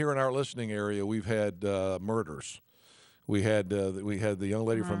 here in our listening area, we've had murders. We had the young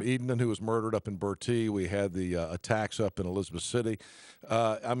lady from Edenton who was murdered up in Bertie. We had the attacks up in Elizabeth City.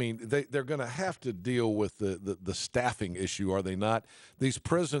 They're going to have to deal with the staffing issue, are they not? These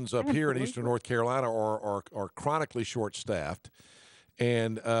prisons up here in Eastern North Carolina are chronically short-staffed.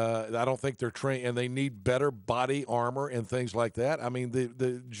 And I don't think they're trained, and they need better body armor and things like that. I mean,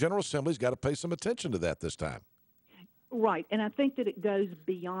 the General Assembly's got to pay some attention to that this time. Right, and I think that it goes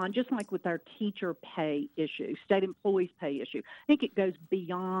beyond, just like with our teacher pay issue, state employees pay issue, I think it goes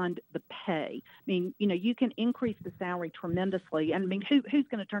beyond the pay. I mean, you can increase the salary tremendously, and I mean, who's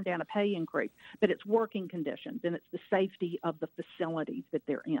going to turn down a pay increase? But it's working conditions, and it's the safety of the facilities that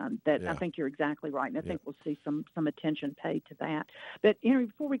they're in. That I think you're exactly right, and I think we'll see some attention paid to that. But, Henry,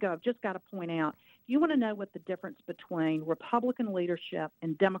 before we go, I've just got to point out, if you want to know what the difference between Republican leadership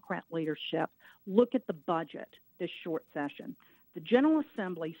and Democrat leadership, look at the budget this short session. The General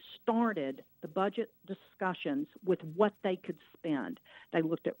Assembly started the budget discussions with what they could spend. They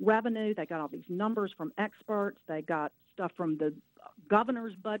looked at revenue. They got all these numbers from experts. They got stuff from the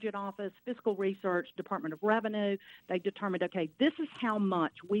governor's budget office, fiscal research, Department of Revenue. They determined, okay, this is how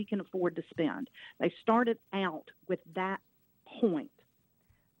much we can afford to spend. They started out with that point.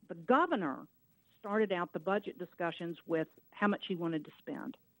 The governor started out the budget discussions with how much he wanted to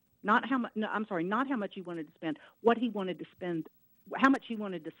spend. Not how much. No, I'm sorry. Not how much he wanted to spend. What he wanted to spend. How much he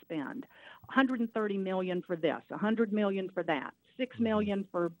wanted to spend. $130 million for this. $100 million for that. $6 million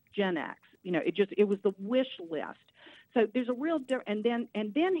for Gen X. It was the wish list. So there's a real and then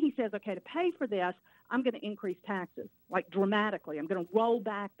he says, okay, to pay for this, I'm going to increase taxes, like dramatically. I'm going to roll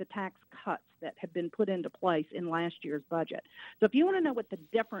back the tax cuts that have been put into place in last year's budget. So if you want to know what the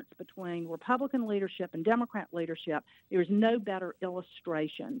difference between Republican leadership and Democrat leadership, there's no better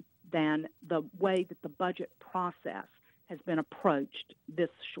illustration than the way that the budget process has been approached this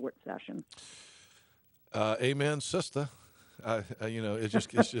short session. Amen, sister.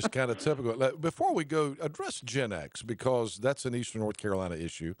 It's just kind of typical. Before we go, address Gen X, because that's an Eastern North Carolina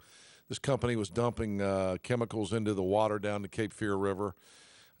issue. This company was dumping chemicals into the water down the Cape Fear River.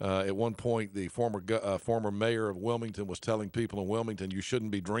 At one point, the former mayor of Wilmington was telling people in Wilmington, you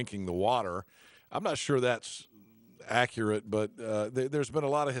shouldn't be drinking the water. I'm not sure that's accurate, but there's been a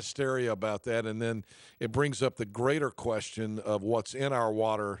lot of hysteria about that. And then it brings up the greater question of what's in our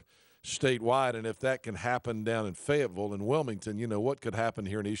water statewide, and if that can happen down in Fayetteville and Wilmington, what could happen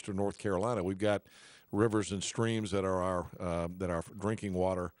here in Eastern North Carolina? We've got rivers and streams that are our drinking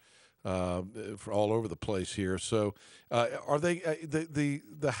water all over the place here. So are they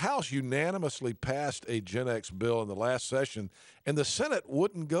the House unanimously passed a Gen X bill in the last session, and the Senate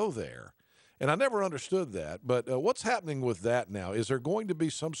wouldn't go there. And I never understood that. But what's happening with that now? Is there going to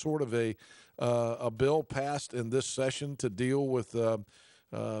be some sort of a bill passed in this session to deal with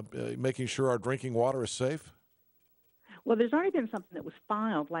making sure our drinking water is safe? Well, there's already been something that was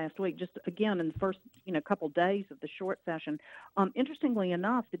filed last week, just again in the first couple days of the short session. Interestingly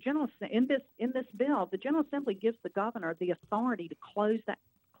enough, in this bill, the General Assembly gives the governor the authority to close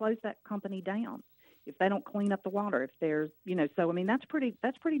that company down if they don't clean up the water. If there's so I mean that's pretty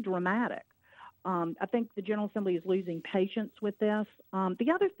dramatic. I think the General Assembly is losing patience with this.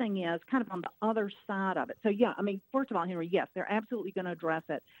 The other thing is kind of on the other side of it. So, yeah, I mean, first of all, Henry, yes, they're absolutely going to address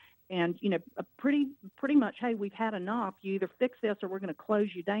it. And, pretty much, hey, we've had enough. You either fix this or we're going to close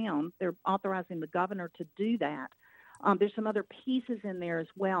you down. They're authorizing the governor to do that. There's some other pieces in there as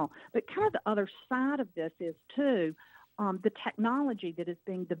well. But kind of the other side of this is, too, the technology that is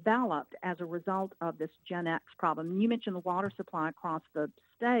being developed as a result of this Gen X problem. And you mentioned the water supply across the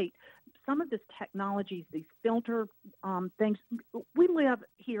state. Some of this technologies, these filter things, we live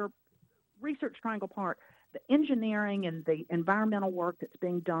here, Research Triangle Park, the engineering and the environmental work that's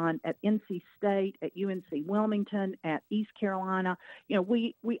being done at NC State, at UNC Wilmington, at East Carolina,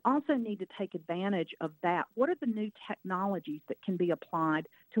 we also need to take advantage of that. What are the new technologies that can be applied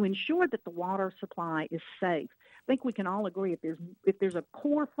to ensure that the water supply is safe? I think we can all agree if there's a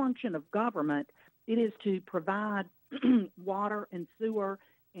core function of government, it is to provide water and sewer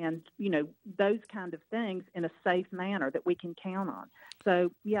and, those kind of things in a safe manner that we can count on.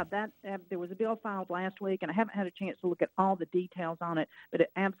 So, yeah, there was a bill filed last week, and I haven't had a chance to look at all the details on it, but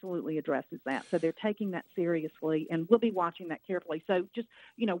it absolutely addresses that. So they're taking that seriously, and we'll be watching that carefully. So just,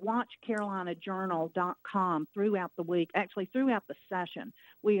 watch CarolinaJournal.com throughout the week, actually throughout the session.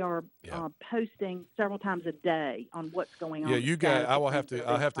 We are posting several times a day on what's going on. Yeah, you guys, I'll have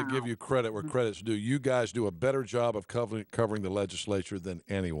to give you credit where credit's due. You guys do a better job of covering the legislature than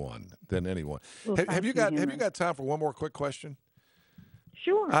anyone. Well, have you got time for one more quick question?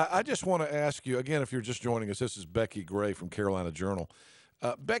 Sure. I just want to ask you, again, if you're just joining us, this is Becky Gray from Carolina Journal.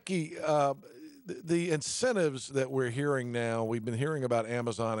 Becky, the incentives that we're hearing now, we've been hearing about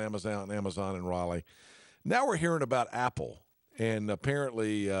Amazon in Raleigh. Now we're hearing about Apple. And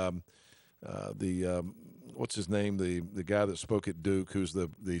apparently what's his name, the guy that spoke at Duke, who's the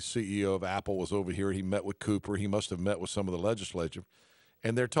CEO of Apple, was over here. He met with Cooper. He must have met with some of the legislature.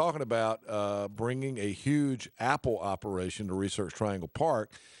 and they're talking about bringing a huge Apple operation to Research Triangle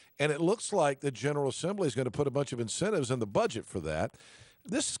Park. And it looks like the General Assembly is going to put a bunch of incentives in the budget for that.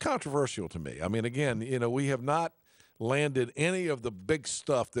 This is controversial to me. I mean, again, we have not landed any of the big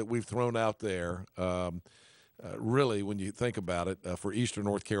stuff that we've thrown out there, really, when you think about it, for Eastern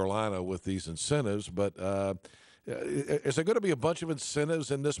North Carolina with these incentives. But is there going to be a bunch of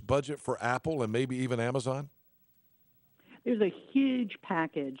incentives in this budget for Apple and maybe even Amazon? There's a huge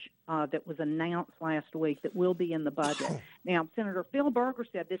package that was announced last week that will be in the budget. Now, Senator Phil Berger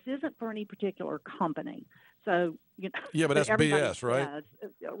said this isn't for any particular company. So, yeah, but that's BS, right?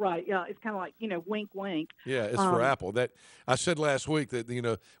 Right. Yeah, it's kind of like, wink, wink. Yeah, it's for Apple. That I said last week that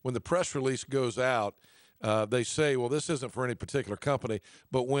when the press release goes out, they say, well, this isn't for any particular company.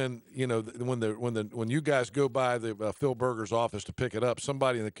 But when when you guys go by the Phil Berger's office to pick it up,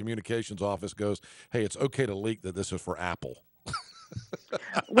 somebody in the communications office goes, "Hey, it's okay to leak that this is for Apple."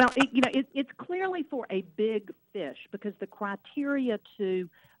 Well, it's clearly for a big fish because the criteria to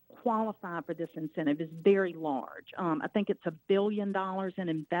qualify for this incentive is very large. I think it's $1 billion in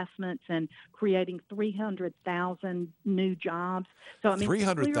investments and creating 300,000 new jobs. So I mean,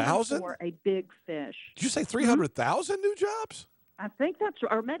 300,000 for a big fish. Did you say 300,000 new jobs? I think that's,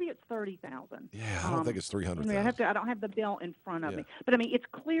 or maybe it's 30,000. Yeah, I don't think it's 300,000. I don't have the bill in front of me, but I mean, it's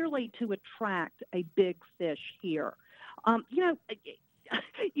clearly to attract a big fish here.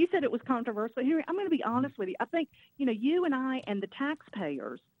 You said it was controversial. Henry, I'm going to be honest with you. I think, you and I and the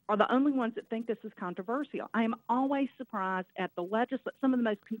taxpayers are the only ones that think this is controversial. I am always surprised at some of the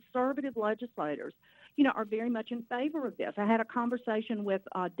most conservative legislators, are very much in favor of this. I had a conversation with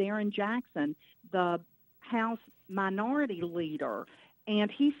Darren Jackson, the House Minority Leader,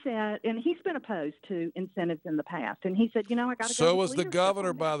 and he said, and he's been opposed to incentives in the past, and he said, I got to go. So was the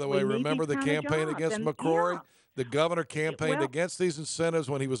governor, by the way. Remember the campaign against McCrory? Yeah. The governor campaigned against these incentives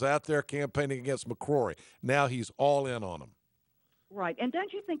when he was out there campaigning against McCrory. Now he's all in on them. Right. And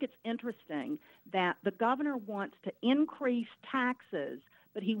don't you think it's interesting that the governor wants to increase taxes,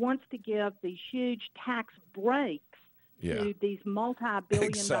 but he wants to give these huge tax breaks to these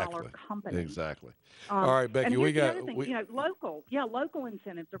multi-billion-dollar companies? Exactly. All right, Becky, we got local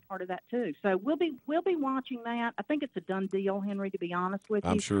incentives are part of that too. So we'll be watching that. I think it's a done deal, Henry, to be honest with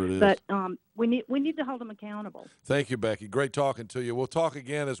you. I'm sure it is. But we need to hold them accountable. Thank you, Becky. Great talking to you. We'll talk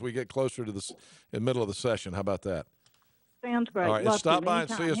again as we get closer to the middle of the session. How about that? Sounds great. All right, and stop by and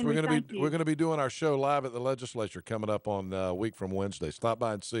see us. Henry, we're going to be doing our show live at the legislature coming up on a week from Wednesday. Stop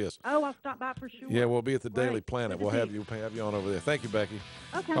by and see us. Oh, I'll stop by for sure. Yeah, we'll be at the Daily Planet. We'll have you on over there. Thank you, Becky.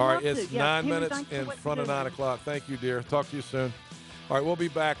 Okay. All right, it's 9 minutes in front of 9 o'clock. Thank you, dear. Talk to you soon. All right, we'll be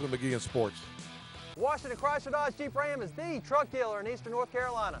back with McGee and Sports. Washington Chrysler Dodge Jeep Ram is the truck dealer in Eastern North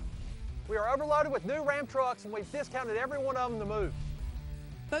Carolina. We are overloaded with new Ram trucks, and we've discounted every one of them to move.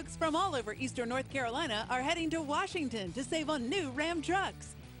 Folks from all over Eastern North Carolina are heading to Washington to save on new Ram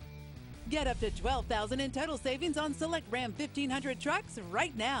trucks. Get up to $12,000 in total savings on select Ram 1500 trucks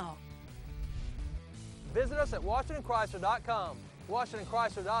right now. Visit us at WashingtonChrysler.com. Washington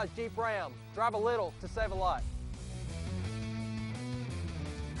Chrysler Dodge Jeep Ram. Drive a little to save a lot.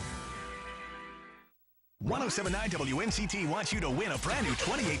 107.9 WNCT wants you to win a brand new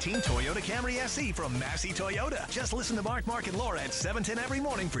 2018 Toyota Camry SE from Massey Toyota. Just listen to Mark and Laura at 7:10 every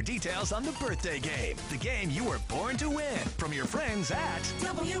morning for details on the birthday game. The game you were born to win. From your friends at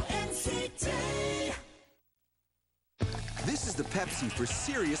WNCT. This is the Pepsi for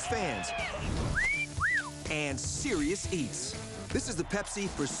serious fans and serious eats. This is the Pepsi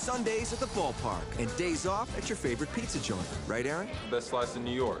for Sundays at the ballpark and days off at your favorite pizza joint. Right, Aaron? Best slice in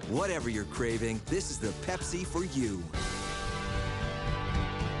New York. Whatever you're craving, this is the Pepsi for you.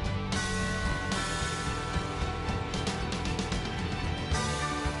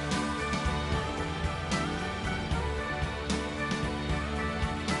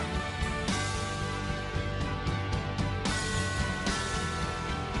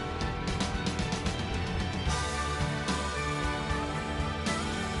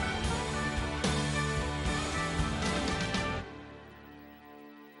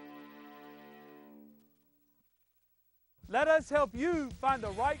 Let us help you find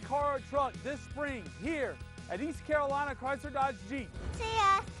the right car or truck this spring here at East Carolina Chrysler Dodge Jeep.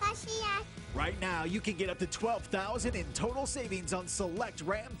 Right now, you can get up to $12,000 in total savings on select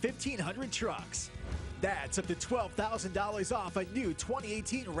Ram 1500 trucks. That's up to $12,000 off a new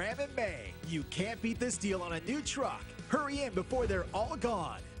 2018 Ram in May. You can't beat this deal on a new truck. Hurry in before they're all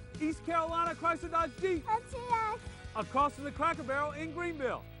gone. East Carolina Chrysler Dodge Jeep. Across from the Cracker Barrel in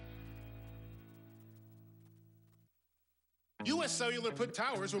Greenville. U.S. Cellular put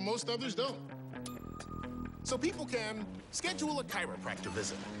towers where most others don't. so people can schedule a chiropractor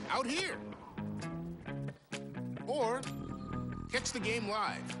visit out here. Or catch the game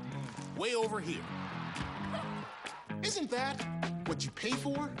live, way over here. Isn't that what you pay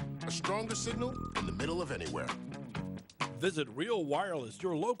for? A stronger signal in the middle of anywhere. Visit Real Wireless,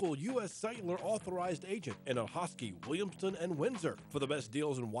 your local U.S. Cellular authorized agent in Ahoskie, Williamston, and Windsor for the best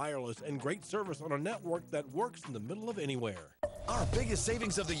deals in wireless and great service on a network that works in the middle of anywhere. Our biggest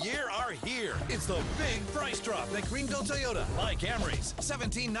savings of the year are here. It's the big price drop at Greenville Toyota. Buy Camrys,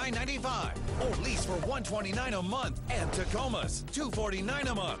 $17,995, or lease for $129 a month, and Tacomas, $249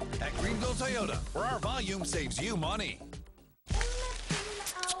 a month at Greenville Toyota, where our volume saves you money.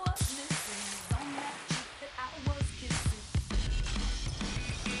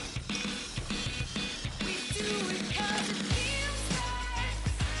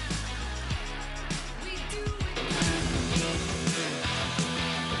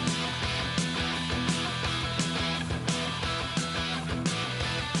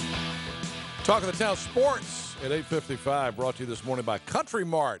 Talk of the Town Sports at 8:55, brought to you this morning by Country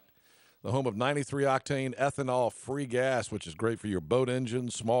Mart, the home of 93 octane ethanol-free gas, which is great for your boat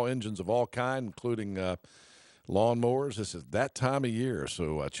engines, small engines of all kinds, including lawnmowers. This is that time of year,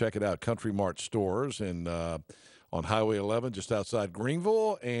 so check it out. Country Mart stores on Highway 11, just outside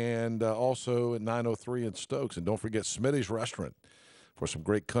Greenville, and also at 903 in Stokes. And don't forget Smitty's Restaurant for some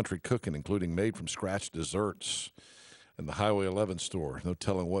great country cooking, including made-from-scratch desserts. In the Highway 11 store. No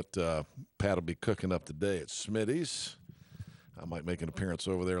telling what Pat will be cooking up today at Smitty's. I might make an appearance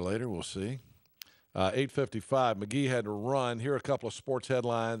over there later. We'll see. 8:55. McGee had to run. Here are a couple of sports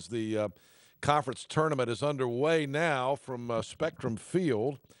headlines. The conference tournament is underway now from Spectrum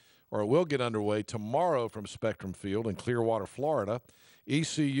Field, or it will get underway tomorrow from Spectrum Field in Clearwater, Florida.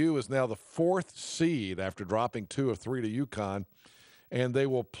 ECU is now the 4th seed after dropping 2 of 3 to UConn. And they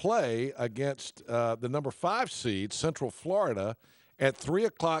will play against the number 5 seed, Central Florida, at 3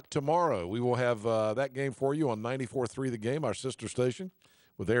 o'clock tomorrow. We will have that game for you on 94.3 The Game, our sister station,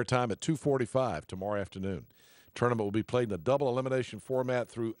 with airtime at 2:45 tomorrow afternoon. Tournament will be played in a double elimination format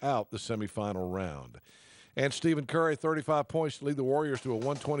throughout the semifinal round. And Stephen Curry, 35 points to lead the Warriors to a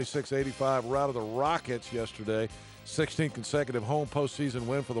 126-85 rout of the Rockets yesterday. 16th consecutive home postseason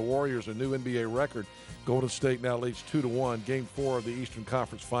win for the Warriors, a new NBA record. Golden State now leads 2-1. Game 4 of the Eastern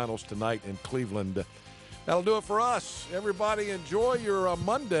Conference Finals tonight in Cleveland. That'll do it for us. Everybody enjoy your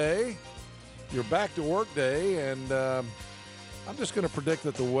Monday, your back-to-work day, and I'm just going to predict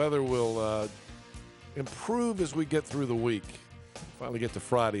that the weather will improve as we get through the week. Finally get to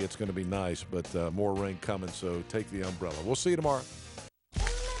Friday, it's going to be nice, but more rain coming, so take the umbrella. We'll see you tomorrow.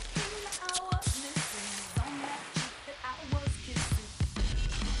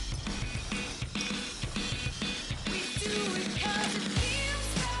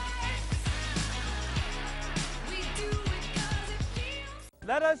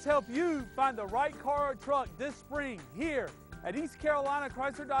 Let us help you find the right car or truck this spring here at East Carolina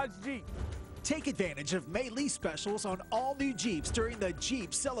Chrysler Dodge Jeep. Take advantage of May lease specials on all new Jeeps during the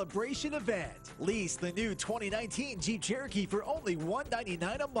Jeep Celebration event. Lease the new 2019 Jeep Cherokee for only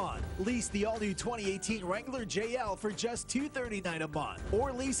 $199 a month. Lease the all-new 2018 Wrangler JL for just $239 a month.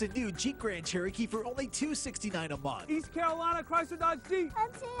 Or lease a new Jeep Grand Cherokee for only $269 a month. East Carolina Chrysler Dodge Jeep. Come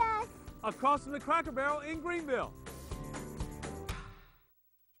see us. Across from the Cracker Barrel in Greenville.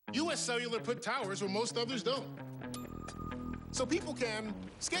 U.S. Cellular put towers where most others don't. So people can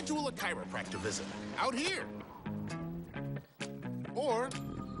schedule a chiropractor visit out here. Or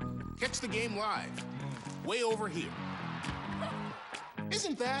catch the game live, way over here.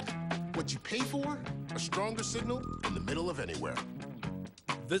 Isn't that what you pay for? A stronger signal in the middle of anywhere.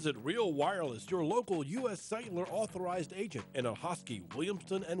 Visit Real Wireless, your local U.S. Cellular authorized agent in Ahoskie,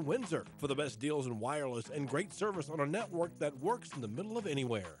 Williamston, and Windsor for the best deals in wireless and great service on a network that works in the middle of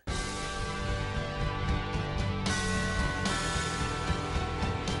anywhere.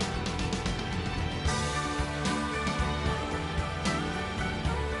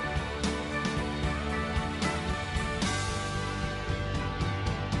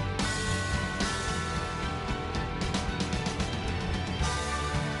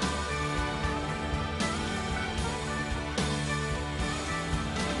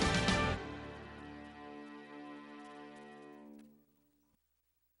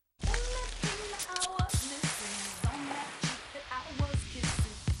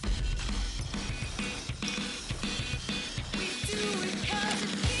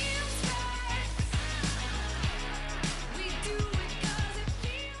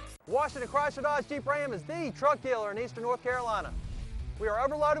 Washington Chrysler Dodge Jeep Ram is the truck dealer in Eastern North Carolina. We are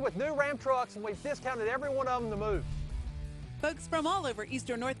overloaded with new Ram trucks and we've discounted every one of them to move. Folks from all over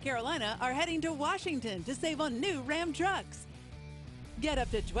eastern North Carolina are heading to Washington to save on new Ram trucks. Get up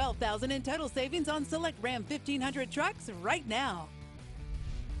to $12,000 in total savings on select Ram 1500 trucks right now.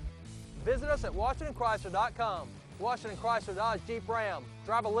 Visit us at WashingtonChrysler.com. Washington Chrysler Dodge Jeep Ram.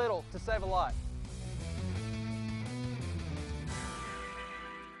 Drive a little to save a lot.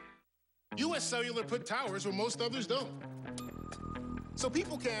 U.S. Cellular put towers where most others don't. So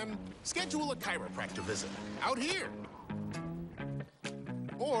people can schedule a chiropractor visit out here.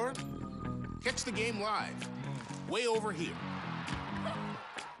 Or catch the game live, way over here.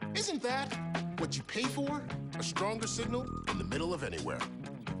 Isn't that what you pay for? A stronger signal in the middle of anywhere.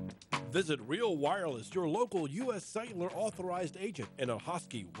 Visit Real Wireless, your local U.S. Cellular authorized agent in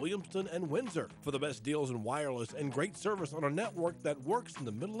Ahoskie, Williamston, and Windsor for the best deals in wireless and great service on a network that works in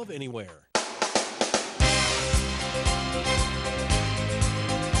the middle of anywhere.